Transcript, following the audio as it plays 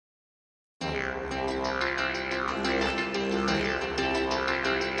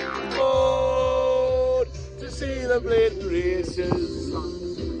the blade races.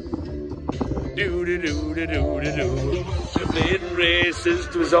 Do do do do do do do. The blade races.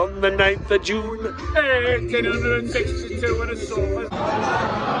 'Twas on the 9th of June, 1862, and a soul.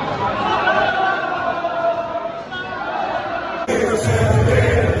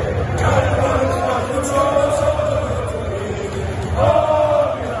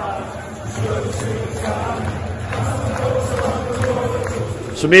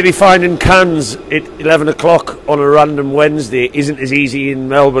 So maybe finding cans at 11 o'clock on a random Wednesday isn't as easy in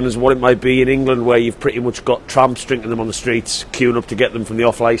Melbourne as what it might be in England, where you've pretty much got tramps drinking them on the streets, queuing up to get them from the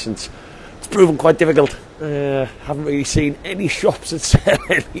off-licence. It's proven quite difficult. Haven't really seen any shops that sell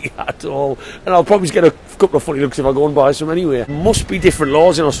any at all. And I'll probably get a couple of funny looks if I go and buy some anyway. Must be different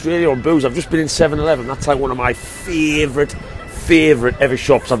laws in Australia on booze. I've just been in 7-Eleven. That's like one of my favourite ever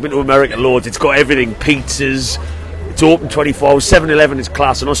shops. I've been to America loads. It's got everything. Pizzas. It's open 24 hours. 7-Eleven is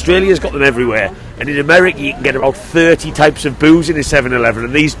class, and Australia's got them everywhere. And in America you can get about 30 types of booze in a 7-Eleven,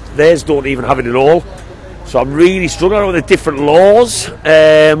 and theirs don't even have it at all. So I'm really struggling with the different laws.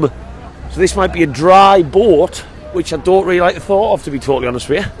 So this might be a dry boat, which I don't really like the thought of, to be totally honest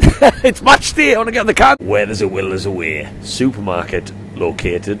with you. It's match day. I want to get on the can. Where there's a will, there's a way. Supermarket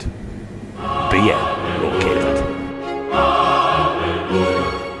located. Beer located.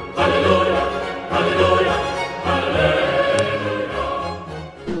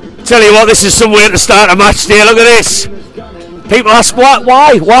 Tell you what, this is some way to start a match day. Look at this. People ask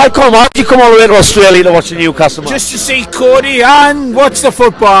why come on? You come all the way to Australia to watch the Newcastle match? Just to see Cody and watch the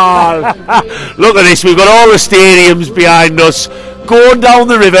football. Look at this. We've got all the stadiums behind us, going down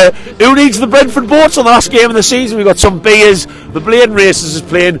the river. Who needs the Brentford boats on the last game of the season? We've got some beers. The Blade Racers is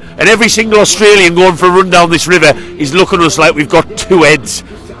playing, and every single Australian going for a run down this river is looking at us like we've got two heads.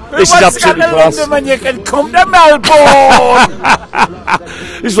 This is absolutely class. When you can come to Melbourne.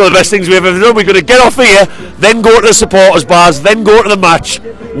 This is one of the best things we've ever done. We're going to get off here, then go to the supporters bars, then go to the match.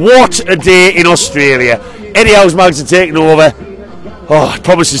 What a day in Australia. Eddie Howe's mags are taking over. Oh, it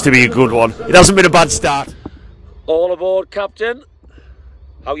promises to be a good one. It hasn't been a bad start. All aboard, Captain.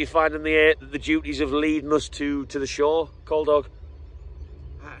 How are you finding the duties of leading us to the shore, Cold Dog?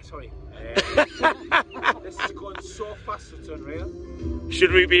 Sorry. This is going so fast, it's unreal.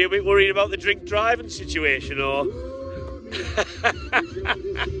 Should we be a bit worried about the drink driving situation, or?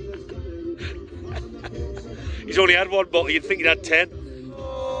 He's only had one bottle, you'd think he'd had 10.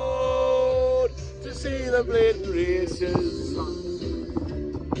 Oh, to see the blade races.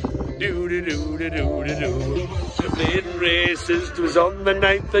 Do do do do do do do. The blade races. 'Twas on the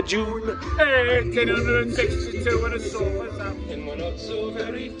 9th of June, 1862, and a soul was out. and we're not so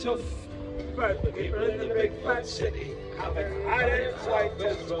very tough. But the people in the big fat city haven't had it quite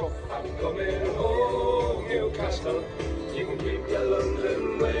as rough. I'm coming home, Newcastle. You can keep your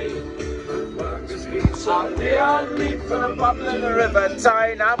London way. Marcus Leeds on the army from up in the river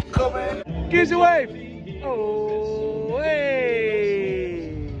Tyne. I'm coming. Give us a wave. Oh, hey.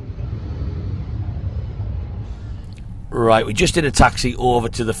 Right, we just did a taxi over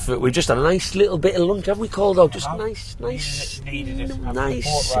to the. We just had a nice little bit of lunch, haven't we, Called out? Just nice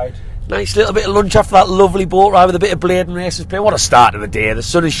little bit of lunch after that lovely boat ride with a bit of Blade and Races play. What a start of the day. The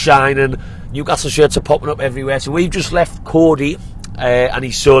sun is shining. Newcastle shirts are popping up everywhere. So we've just left Cody and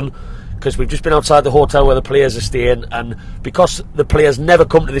his son, because we've just been outside the hotel where the players are staying, and because the players never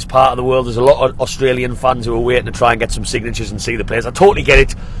come to this part of the world, there's a lot of Australian fans who are waiting to try and get some signatures and see the players. I totally get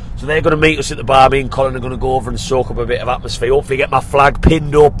it. So they're going to meet us at the bar. Me and Colin are going to go over and soak up a bit of atmosphere, hopefully get my flag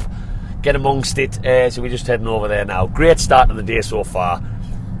pinned up, get amongst it. So we're just heading over there now. Great start of the day so far.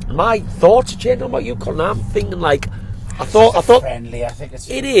 My thoughts are changing about you, Colin. I'm thinking like, I thought friendly. I think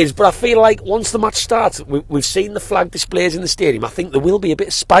it is, but I feel like once the match starts, we've seen the flag displays in the stadium. I think there will be a bit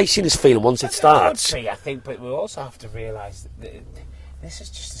of spiciness feeling once it starts. I think, but we also have to realise that this is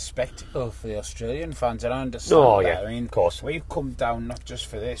just a spectacle for the Australian fans, and I understand that. I mean, of course. We've come down not just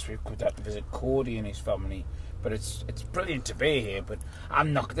for this. We've come down to visit Cody and his family. But it's brilliant to be here. But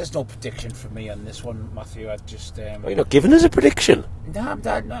there's no prediction for me on this one, Matthew. I just. You're not giving us a prediction. No,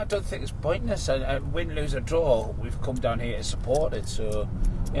 I don't think it's pointless. Win, lose, or draw, we've come down here to support it. So,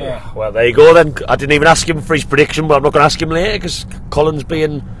 yeah. Well, there you go then. I didn't even ask him for his prediction, but I'm not going to ask him later because Colin's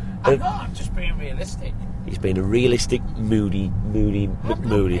being. I'm just being realistic. He's been a realistic, moody. Do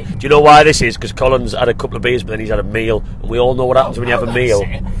you know why this is? Because Colin's had a couple of beers, but then he's had a meal, and we all know what happens when you have a meal.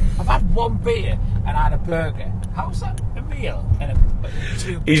 I've had one beer and I had a burger. How's that a meal? And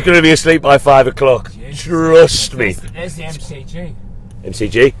He's going to be asleep by 5 o'clock. Trust me. There's the MCG.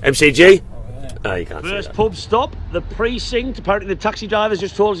 MCG? Oh, you can't. First pub stop, the precinct. Apparently the taxi driver's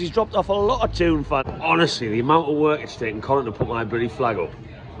just told us he's dropped off a lot of tune fans. Honestly, the amount of work it's taken Colin to put my bloody flag up.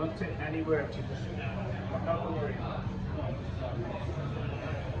 Don't take any work to just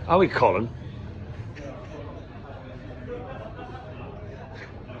Are we, Colin?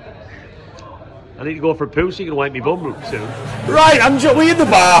 I need to go for a poo so you can wipe me bum soon. Right, we're in the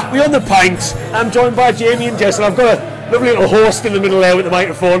bar, we're on the pints. I'm joined by Jamie and Jess, and I've got a lovely little host in the middle there with the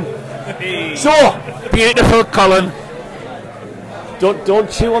microphone. So, beautiful Colin.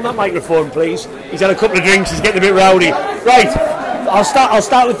 Don't chew on that microphone, please. He's had a couple of drinks, he's getting a bit rowdy. Right, I'll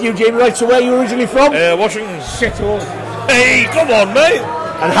start with you, Jamie. Right, so where are you originally from? Washington. Shithole. Hey, come on, mate.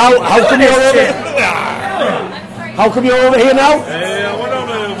 And how come you're over? How come you're over here now? I went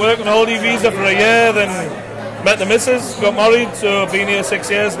on a work and holiday visa for a year, then met the missus, got married, so I've been here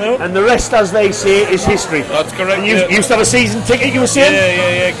 6 years now. And the rest, as they say, is history. That's correct. And you used to have a season ticket, you were saying?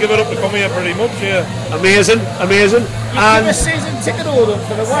 Yeah. Give it up to come here pretty much, yeah. Amazing. And a season ticket order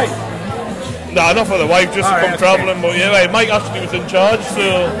for the wife? Nah, not for the wife, just to come travelling, but yeah, Mike Ashley was in charge,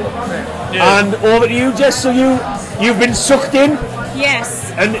 so... Yeah. And over to you, Jess, so you've been sucked in?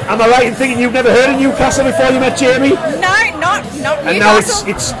 Yes. And am I right in thinking you've never heard of Newcastle before you met Jamie? No, not Newcastle. And now it's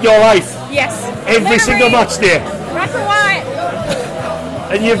your life? Yes. Every single match day? Black and white.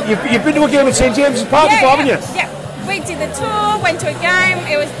 And you've been to a game at St James's Park before, haven't you? Yeah. We did the tour, went to a game,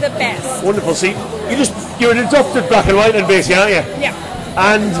 it was the best. Wonderful. See, you're an adopted black and white then, basically, aren't you? Yeah.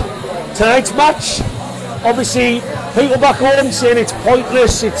 And tonight's match, obviously, people back home saying it's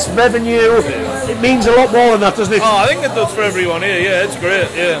pointless, it's revenue. It means a lot more than that, doesn't it? Oh, I think it does for everyone here. Yeah, it's great.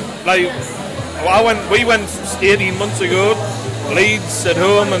 Yeah, like we went 18 months ago, Leeds at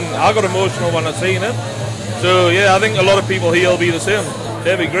home, and I got emotional when I seen it. So yeah, I think a lot of people here will be the same.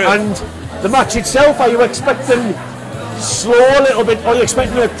 It'll be great. And the match itself, are you expecting slow a little bit, or are you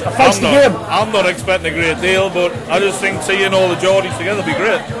expecting a feisty game? I'm not expecting a great deal, but I just think seeing all the Geordies together will be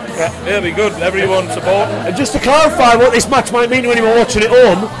great. Yeah, it'll be good. Everyone supporting. And just to clarify what this match might mean to anyone watching at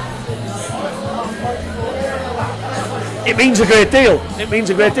home, it means a great deal. It means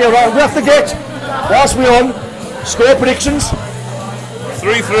a great deal. Right, we have to get, whilst we're on, score predictions.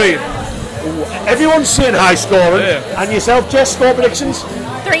 3-3. Everyone's saying high scoring. Yeah. And yourself, Jess, score predictions?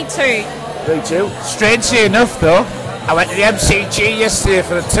 3-2. 3-2. Strangely enough, though, I went to the MCG yesterday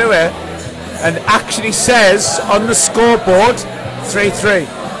for the tour, and actually says on the scoreboard 3-3.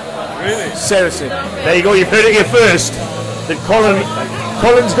 Really? Seriously. There you go. You've heard it here first. That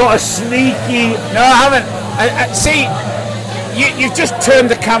Colin's got a sneaky. No, I haven't. See, you've just turned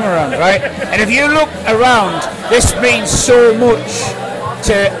the camera on, right? And if you look around, this means so much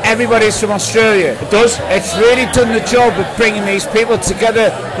to everybody who's from Australia. It does. It's really done the job of bringing these people together,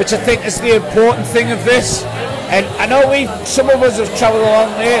 which I think is the important thing of this. And I know some of us have travelled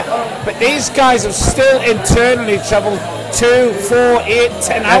along there, but these guys have still internally travelled 2, 4, 8,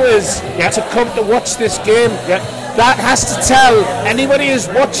 10 hours to come to watch this game. That has to tell anybody who's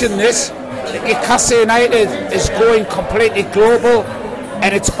watching this that Newcastle United is going completely global,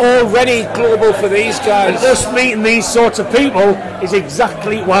 and it's already global for these guys. And us meeting these sorts of people is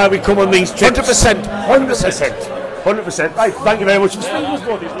exactly why we come on these trips. 100%. 100%. Right, thank you very much.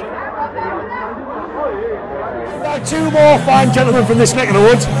 Two more fine gentlemen from this neck of the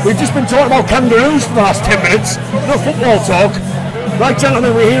woods. We've just been talking about kangaroos for the last 10 minutes. No football talk. Right,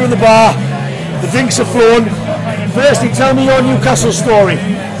 gentlemen, we're here in the bar. The drinks are flowing. Firstly, tell me your Newcastle story.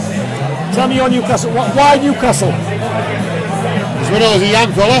 Tell me your Newcastle. Why Newcastle? Because when I was a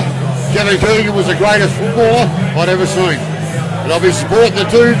young fella, Jerry Coogan was the greatest footballer I'd ever seen. And I've been supporting the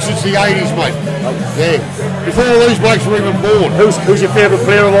dude since the 80s, mate. Yeah. Before all these blokes were even born. Who's your favourite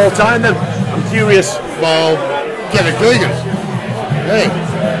player of all time then? I'm curious. Well, Jerry Coogan. Yeah.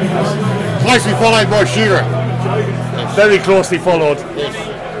 Closely followed by Shearer. Very closely followed. Yes.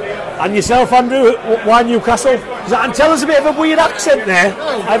 And yourself, Andrew, why Newcastle? And tell us a bit of a weird accent there.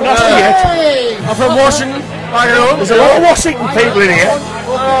 I haven't asked you yet. I'm from Washington. There's a lot of Washington people in here.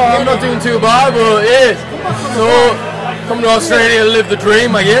 Oh, I'm not doing too bad, but yeah. So, come to Australia to live the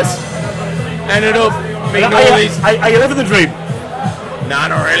dream, I guess. Ended up being all these. Are you living the dream? Nah,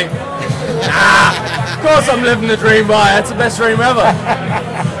 not really. Of course I'm living the dream, boy. That's the best dream ever.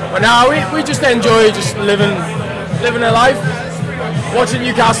 But now we just enjoy just living a life. Watching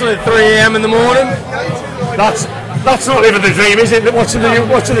Newcastle at 3 a.m. in the morning. That's not living the dream, is it? Watching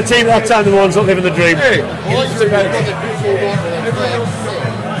the team at that time in the morning's not living the dream. Hey,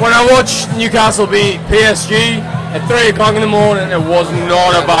 when I watched Newcastle beat PSG at 3 o'clock in the morning, it was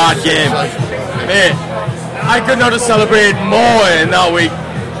not a bad game. Hey, I could not have celebrated more in that week.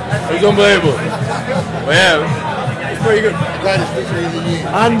 It was unbelievable. But yeah, it's pretty good.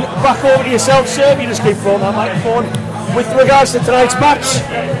 And back over to yourself, sir. You just keep throwing that microphone. With regards to tonight's match,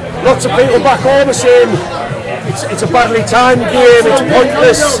 lots of people back home are saying It's a badly timed game. It's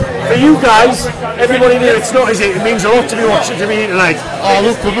pointless for you guys. Everybody knew it's not, is it? It means a lot to be watching to me tonight. Oh,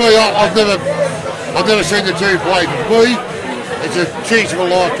 look, for me, I've never seen the two play. For me, it's a chance of a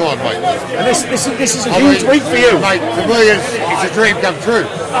lifetime, mate. And this is a huge week for you, mate. For me, it's a dream come true.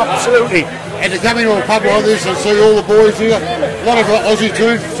 Absolutely. And to come into a pub like this and see all the boys here, a lot of Aussie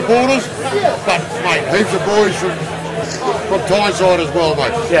Toon supporters, but mate, heaps of boys from Tyneside as well,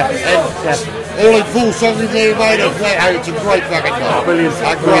 mate. Yeah. And all in full song in there, mate. It's a great fucking night. Brilliant.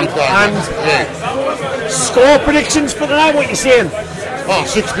 A great day. And score predictions for tonight, what you saying? Oh,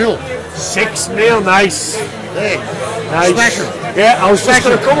 6-0. 6-0, nice. Yeah. Nice. Smash 'em. Yeah, I was just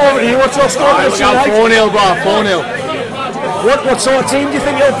going to come over to you. What's your score prediction tonight? 4-0, bro, 4-0. What sort of team do you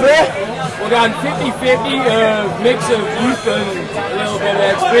think you'll play? We're going 50-50, mix of youth and a little bit of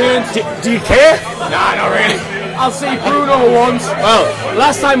experience. Do you care? Nah, not really. I'll see Bruno once. Well,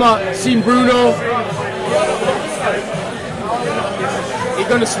 last time I seen Bruno, he's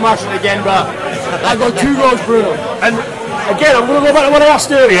going to smash it again, but I'll go 2 goals, Bruno. And again, I'm going to go back to what I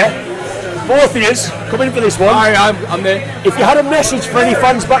asked earlier. Both of you come in for this one. I'm there. If you had a message for any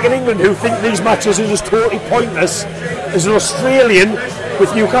fans back in England who think these matches are just totally pointless, as an Australian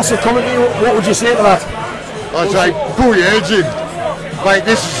with Newcastle coming to you, what would you say to that? I'd say pull your heads in, mate.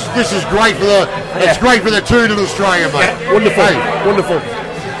 This is great for the it's great for the tune in Australia, mate. Yeah, wonderful, wonderful,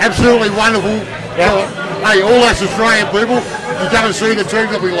 absolutely wonderful. Yeah. Hey, all us Australian people, you come and see the tune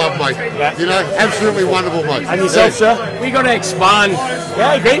that we love, mate. Yeah. You know, absolutely wonderful, mate. And yourself, sir? We got to expand.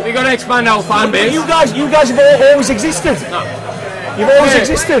 Yeah, I agree. We got to expand our fan base. You guys have always existed. No. You've always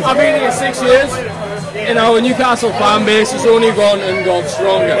existed. I've been here 6 years. You know, the Newcastle fan base has only gone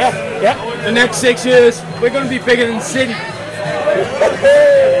stronger. Yeah. The next 6 years, we're going to be bigger than City.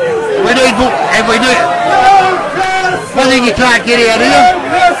 We need more, and we need. One thing you can't get out here,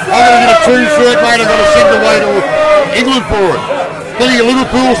 I'm going to get a 2-shirt, mate. I'm going to send away to England for it. Plenty of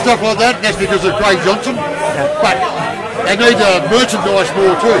Liverpool stuff like that. That's because of Craig Johnson. But they need merchandise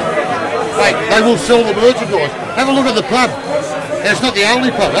more too. Mate, they will sell the merchandise. Have a look at the pub. And it's not the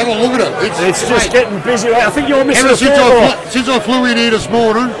only pub. Have a look at it. It's just getting busy. I think you're missing Ever a since I flew in here this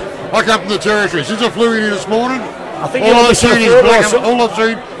morning, I come from the Territory. Since I flew in here this morning, I think all I've seen is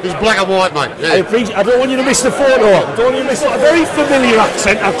black and white, mate. Yeah. I don't want you to miss the photo. I don't want you to miss a very familiar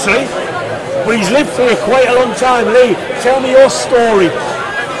accent, actually. But he's lived through it quite a long time. Lee, tell me your story.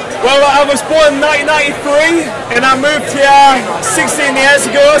 Well, I was born in 1993 and I moved here 16 years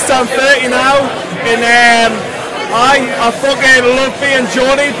ago, so I'm 30 now. And I fucking love being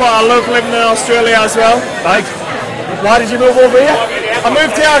Geordie, but I love living in Australia as well. Right. Why did you move over here? I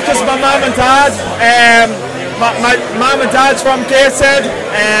moved here because of my mum and dad. My mum and dad's from Gateshead,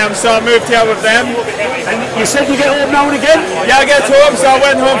 so I moved here with them. And you said you get home now and again? Yeah, I get home, so I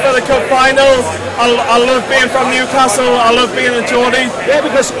went home for the cup final. I love being from Newcastle, I love being a Geordie. Yeah,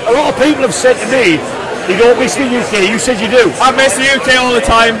 because a lot of people have said to me, you don't miss the UK, you said you do. I miss the UK all the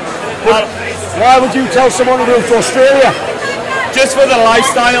time. Why would you tell someone to move to Australia? Just for the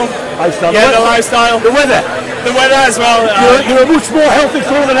lifestyle. Yeah, the lifestyle. The weather. The weather as well. You're a much more healthy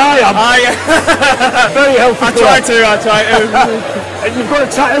crew than I am. Very healthy. I try to. And you've got a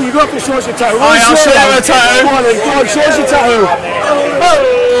tattoo. You've got to show us your tattoo. I'll show you a tattoo. Come on, show us your tattoo.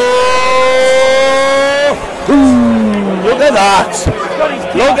 Look at that.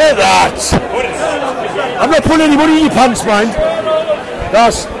 Look at that. I'm not putting any money in your pants, mind.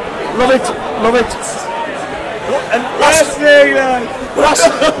 That's love it. Love it. And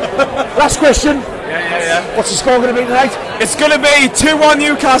last question. Yeah. What's the score going to be tonight? It's going to be 2-1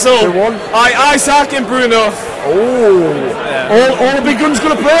 Newcastle. 2-1. Isaac and Bruno. Oh. Yeah. All the big guns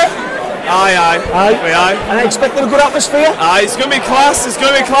going to play? Aye. And I expect a good atmosphere? Aye, it's going to be class. It's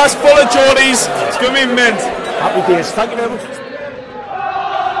going to be class full of Geordies. It's going to be mint. Happy days. Thank you very much.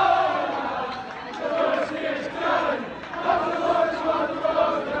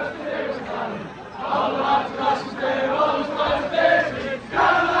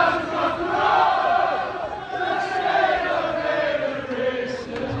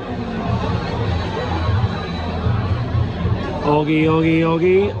 Oggy, oi.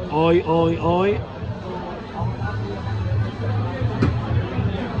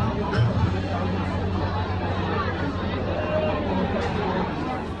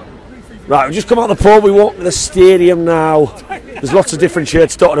 Right, we've just come out of the pub, we walk to the stadium now. There's lots of different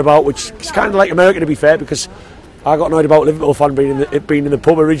shirts dotted about, which is kind of like America, to be fair, because I got annoyed about Liverpool fan being in the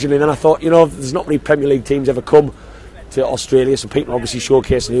pub originally, and then I thought, there's not many Premier League teams ever come to Australia, so people obviously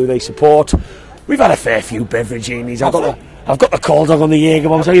showcasing who they support. We've had a fair few beveraginies. I've got the cold dog on the Jaeger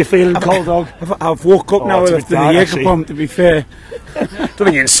bombs. How are you feeling, cold dog? I've woke up now with the Jaeger bomb, to be fair. Don't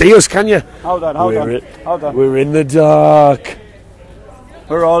think you can see us, can you? Hold on. We're in the dark.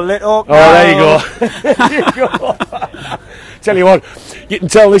 We're all lit up now. Oh, there you go. There you go. Tell you what, you can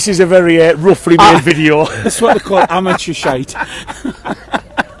tell this is a very roughly made video. That's what they call amateur shite.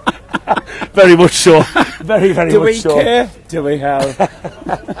 Very much so. Very, very much so. Do we care? Do we have?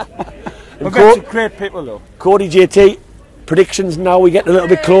 We've got some great people though. Cody, JT, predictions now we get a little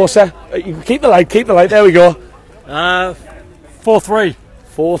bit closer. You can keep the light, there we go. 4-3.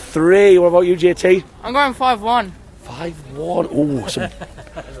 4-3. What about you, JT? I'm going 5-1. 5-1.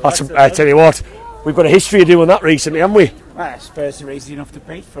 Oh, I tell you what, we've got a history of doing that recently, haven't we? Well, Spurs are easy enough to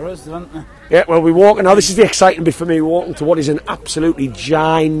beat for us, aren't they? Yeah, well, we're walking now. This is the exciting bit for me. We're walking to what is an absolutely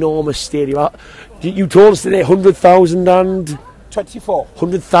ginormous stadium. You told us today 100,000 and 24.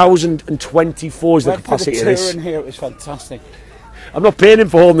 100,024 is the capacity of this. In here, it was fantastic. I'm not paying him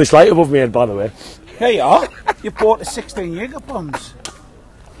for holding this light above my head, by the way. Here you are. You bought the 16 Jaeger bombs.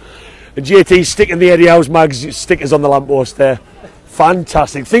 And JT sticking the Eddie House mags stickers on the lamppost there.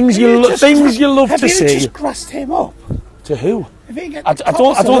 Fantastic. Things you love to see. Have you just grassed him up? To who? I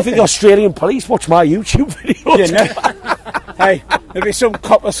don't think the Australian police watch my YouTube videos. You know? Hey, there'll be some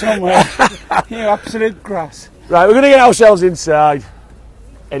copper somewhere. You absolute grass. Right, we're going to get ourselves inside.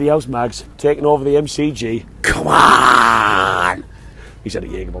 Eddie House Mags taking over the MCG. Come on! He said a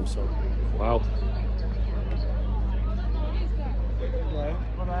Jaeger bomb, so. Wow.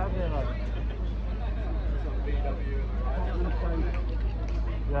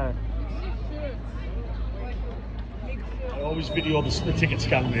 Yeah. I always video the ticket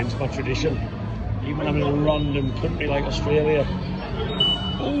scan range, my tradition. Even when I'm in a random country like Australia.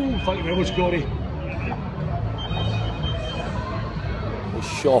 Oh, thank you very much, Cody. The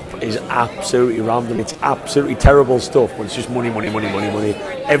shop is absolutely random. It's absolutely terrible stuff, but it's just money.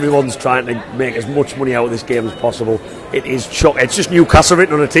 Everyone's trying to make as much money out of this game as possible. It is it's just Newcastle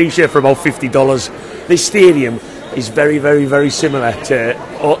written on a t-shirt for about $50. This stadium is very, very, very similar to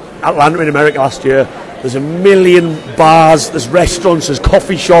Atlanta in America last year. There's a million bars, there's restaurants, there's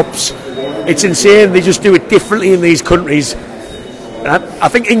coffee shops. It's insane. They just do it differently in these countries. I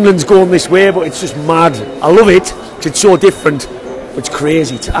think England's going this way, but it's just mad. I love it because it's so different. It's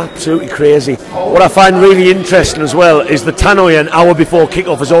crazy. It's absolutely crazy. What I find really interesting as well is the Tannoy, an hour before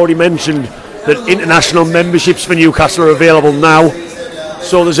kick-off, has already mentioned that international memberships for Newcastle are available now.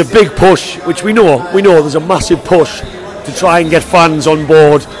 So there's a big push, which we know there's a massive push to try and get fans on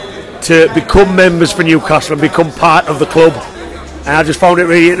board to become members for Newcastle and become part of the club. And I just found it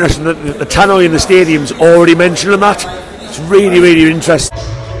really interesting that the Tannoy in the stadium's already mentioning that. It's really, really interesting.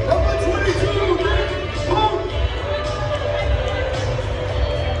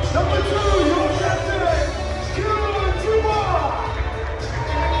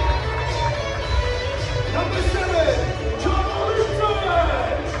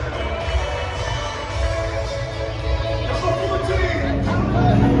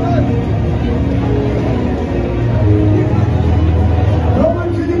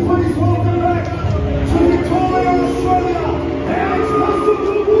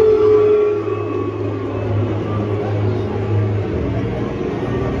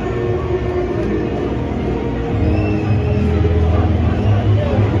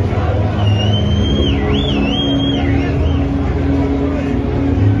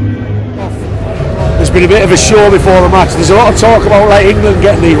 Been a bit of a show before the match. There's a lot of talk about like England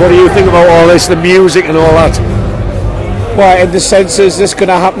getting these. What do you think about all this, the music and all that? Well, in the sense, is this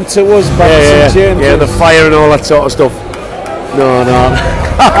going to happen to us? Yeah, the fire and all that sort of stuff. No.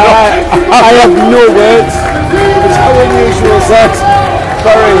 I have no words. How unusual is that?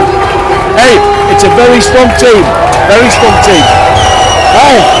 Very. Hey, it's a very strong team. Very strong team.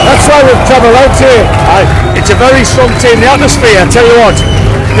 Hey, that's why we've travelled out here. It's a very strong team. The atmosphere, I tell you what.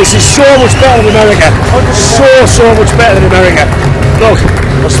 This is so much better than America. So much better than America. Look,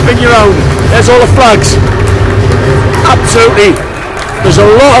 I'll spin you around. There's all the flags. Absolutely. There's a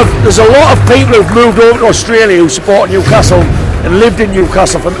lot of people who've moved over to Australia who support Newcastle and lived in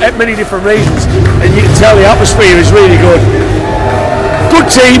Newcastle for many different reasons. And you can tell the atmosphere is really good. Good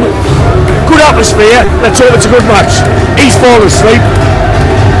team, good atmosphere. Let's hope it's a good match. He's fallen asleep.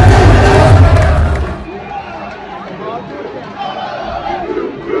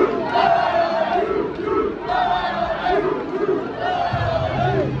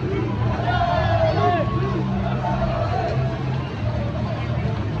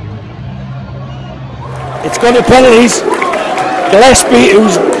 It's gone to penalties. Gillespie,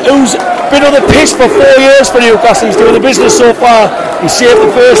 who's been on the piss for 4 years for Newcastle, he's doing the business so far. He saved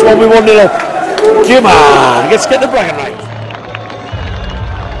the first one, we 1-0 up. Come on, let's get the bragging right.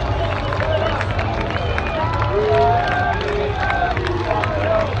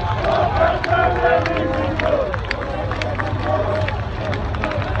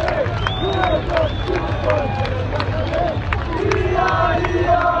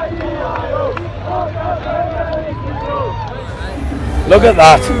 Look at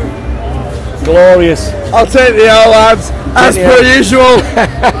that. Glorious. I'll take the L, lads, as per usual.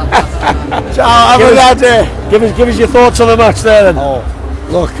 Ciao, have a good day. Give us your thoughts on the match there then. Oh,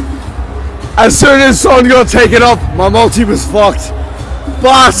 look. As soon as Son got taken up, my multi was fucked.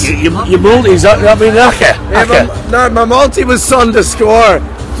 But Your multis, that mean Naka? no, my multi was Son to score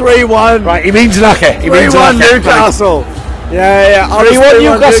 3-1. Right, he means Naka. He means 3-1 Naka. Newcastle. Yeah. 3-1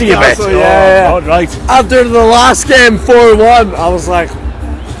 Newcastle, you bet. Yeah. Oh, right. After the last game 4-1, I was like,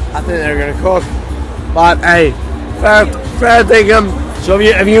 I think they're gonna cook. But hey, fair dinkum. So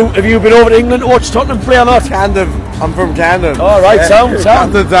have you been over to England to watch Tottenham play or not? Camden. I'm from Camden. Oh, right, sound.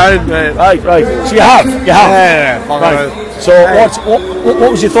 Camden Town, mate. Right. So you have. Yeah. Right. So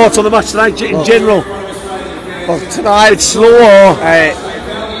what was your thoughts on the match tonight in general? Well, tonight It's slow.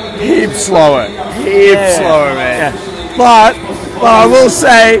 heaps slower, slower, mate. Yeah. But I will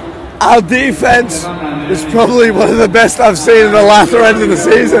say, our defense is probably one of the best I've seen in the latter end of the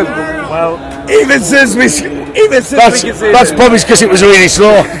season. Well, Even since we conceded. that's probably because it was really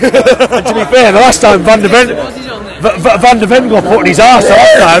slow. And to be fair, the last time Van der Ven got put in his arse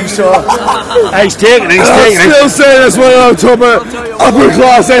that time, so he's taking it. I'm still saying that's one of the top upper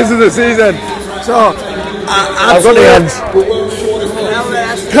class ends of the season. So, I've got the hands.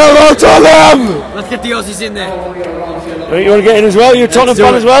 come on, Tottenham! Let's get the Aussies in there. You want to get in as well? You're a Tottenham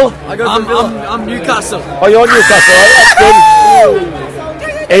fan as well? I'm Newcastle. Oh, you're Newcastle, right?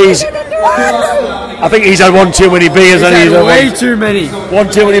 That's good. He's. I think he's had one too many beers, and he's Way too many. one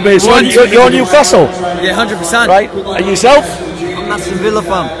too many beers. So you're Newcastle, Yeah, 100%. right? And yourself? I'm Aston Villa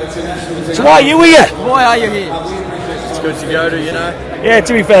fan. So why are you here? Why are you here? It's good to go to, you know. Yeah,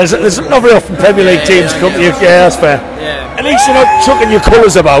 to be fair, there's not very often Premier League teams come to you. Yeah, that's fair. Yeah. At least you're not chucking your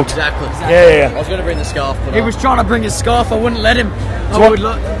colours about. Exactly. Yeah. I was going to bring the scarf. But He was trying to bring his scarf. I wouldn't let him.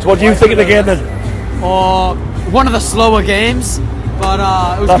 So what do you think of the game then? One of the slower games, but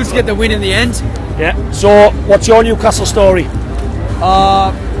it was good to get the win in the end. Yeah. So what's your Newcastle story?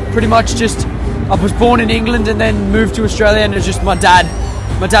 Pretty much just I was born in England and then moved to Australia, and it's just my dad.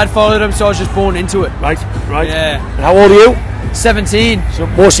 My dad followed him, so I was just born into it. Right. Yeah. And how old are you? 17. So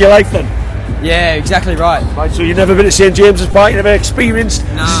most of your life then? Yeah, exactly right. Right. So you've never been to St James's Park? You never experienced?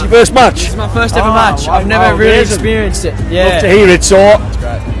 Nah. This is your first match? This is my first ever match. wow, I've never really amazing. experienced it. Love to Yeah. hear it. So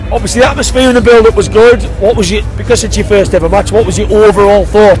obviously the atmosphere and the build-up was good. What was your, because it's your first ever match, what was your overall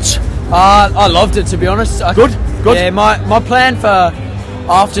thoughts? I loved it, to be honest. Good. Yeah, my plan for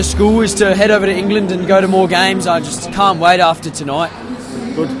after school is to head over to England and go to more games. I just can't wait after tonight.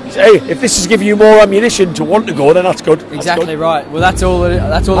 Good. Hey, if this is giving you more ammunition to want to go, then that's good. That's Exactly good. right. Well, that's all I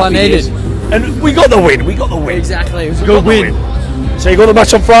Happy needed. days. And we got the win. Exactly. It was a We good got the win. So you got the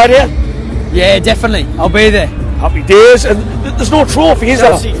match on Friday? Yeah, definitely. I'll be there. Happy days. And there's no trophy, is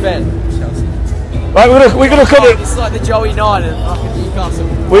there? Chelsea fan. Right, we're gonna cut it. It's like the Joey Knight of fucking Newcastle.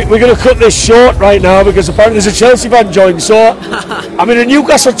 We're going to cut this short right now because apparently there's a Chelsea fan joined. So I'm in a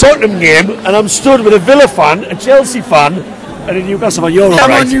Newcastle Tottenham game and I'm stood with a Villa fan, a Chelsea fan, and a Newcastle fan. You're all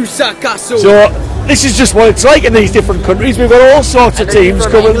Come right. on, Newcastle. So this is just what it's like in these different countries. We've got all sorts of teams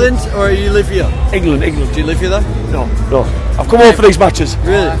coming. England, or you live here? England. Do you live here though? No. I've come over for these matches.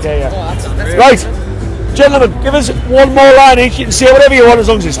 Really? Yeah. Right. Gentlemen, give us one more line each. You can say whatever you want as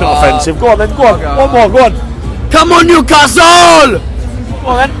long as it's not offensive. Go on then. Go on. One more. Go on. Come on, Newcastle! Go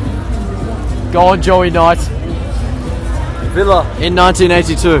on then. Go on, Joey Knight. Villa. In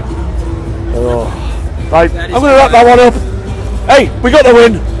 1982. Right, I'm going to wrap that one up. Hey, we got the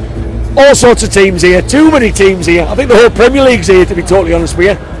win. All sorts of teams here. Too many teams here. I think the whole Premier League's here, to be totally honest with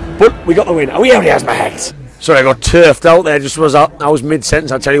you. But we got the win. Are we out here as my heads? Sorry, I got turfed out there. Just was I was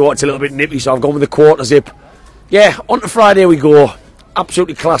mid-sentence. I'll tell you what, it's a little bit nippy, so I've gone with the quarter zip. Yeah, on to Friday we go.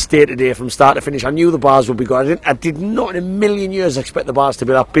 Absolutely class day today from start to finish. I knew the bars would be good. I did not in a million years expect the bars to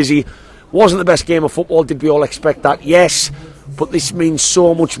be that busy. Wasn't the best game of football. Did we all expect that? Yes. But this means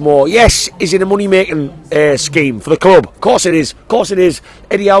so much more. Yes, is it a money-making scheme for the club? Of course it is. Of course it is.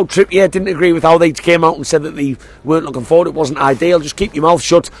 Eddie Howe, Trippier didn't agree with how they came out and said that they weren't looking forward. It wasn't ideal. Just keep your mouth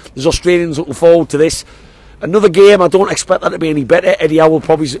shut. There's Australians looking forward to this. Another game, I don't expect that to be any better. Eddie Howe will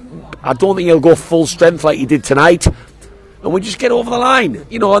probably... I don't think he'll go full strength like he did tonight. And we just get over the line,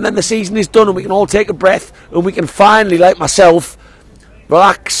 you know, and then the season is done and we can all take a breath and we can finally, like myself,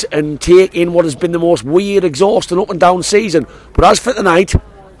 relax and take in what has been the most weird, exhausting, up and down season. But as for tonight,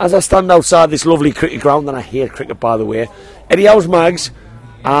 as I stand outside this lovely cricket ground, and I hate cricket by the way, Eddie Howe's Mags,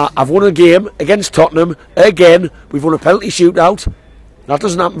 I've won a game against Tottenham again. We've won a penalty shootout. That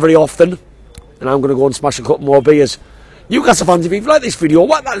doesn't happen very often, and I'm going to go and smash a couple more beers. Newcastle fans, if you've liked this video,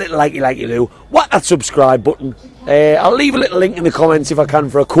 whack that little like you do, whack that subscribe button. I'll leave a little link in the comments if I can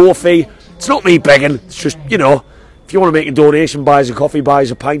for a Ko-fi. It's not me begging, it's just, you know, If you want to make a donation, buy us a coffee, buy us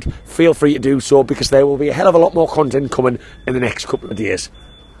a pint, feel free to do so, because there will be a hell of a lot more content coming in the next couple of days.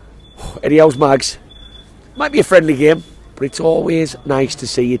 Eddie House Mags. Might be a friendly game, but it's always nice to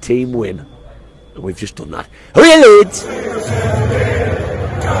see your team win. And we've just done that. Hooray, lads!